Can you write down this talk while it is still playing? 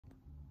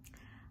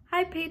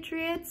Hi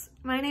Patriots,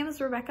 my name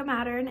is Rebecca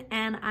Mattern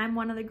and I'm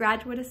one of the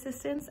graduate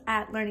assistants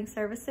at Learning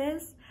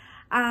Services.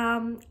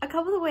 A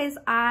couple of ways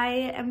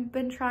I have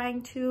been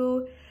trying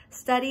to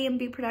study and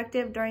be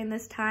productive during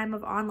this time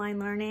of online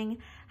learning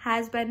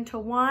has been to,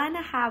 one,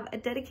 have a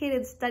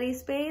dedicated study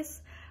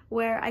space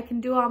where I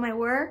can do all my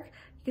work.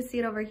 You can see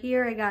it over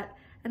here. I got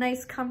a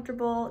nice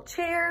comfortable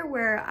chair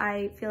where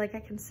I feel like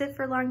I can sit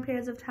for long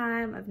periods of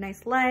time, of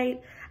nice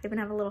light. I even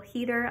have a little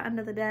heater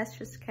under the desk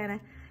just to kind of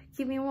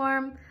keep me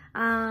warm.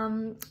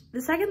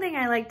 The second thing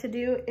I like to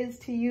do is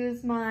to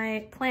use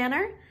my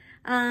planner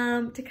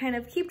to kind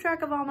of keep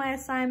track of all my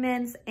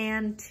assignments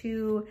and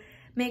to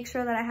make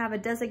sure that I have a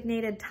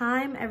designated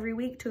time every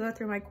week to go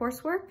through my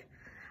coursework.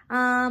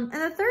 And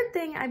the third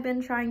thing I've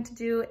been trying to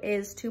do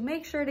is to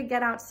make sure to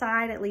get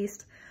outside at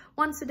least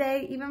once a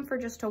day, even for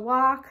just a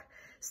walk,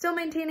 still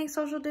maintaining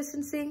social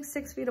distancing,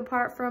 6 feet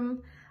apart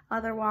from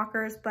other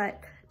walkers,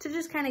 but to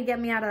just kind of get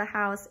me out of the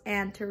house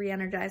and to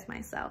re-energize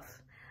myself.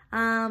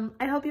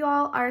 I hope you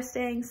all are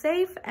staying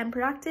safe and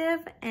productive,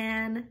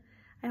 and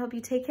I hope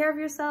you take care of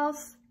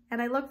yourselves,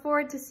 and I look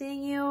forward to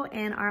seeing you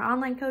in our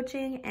online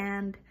coaching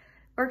and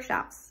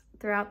workshops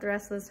throughout the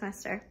rest of the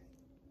semester.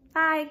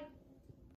 Bye!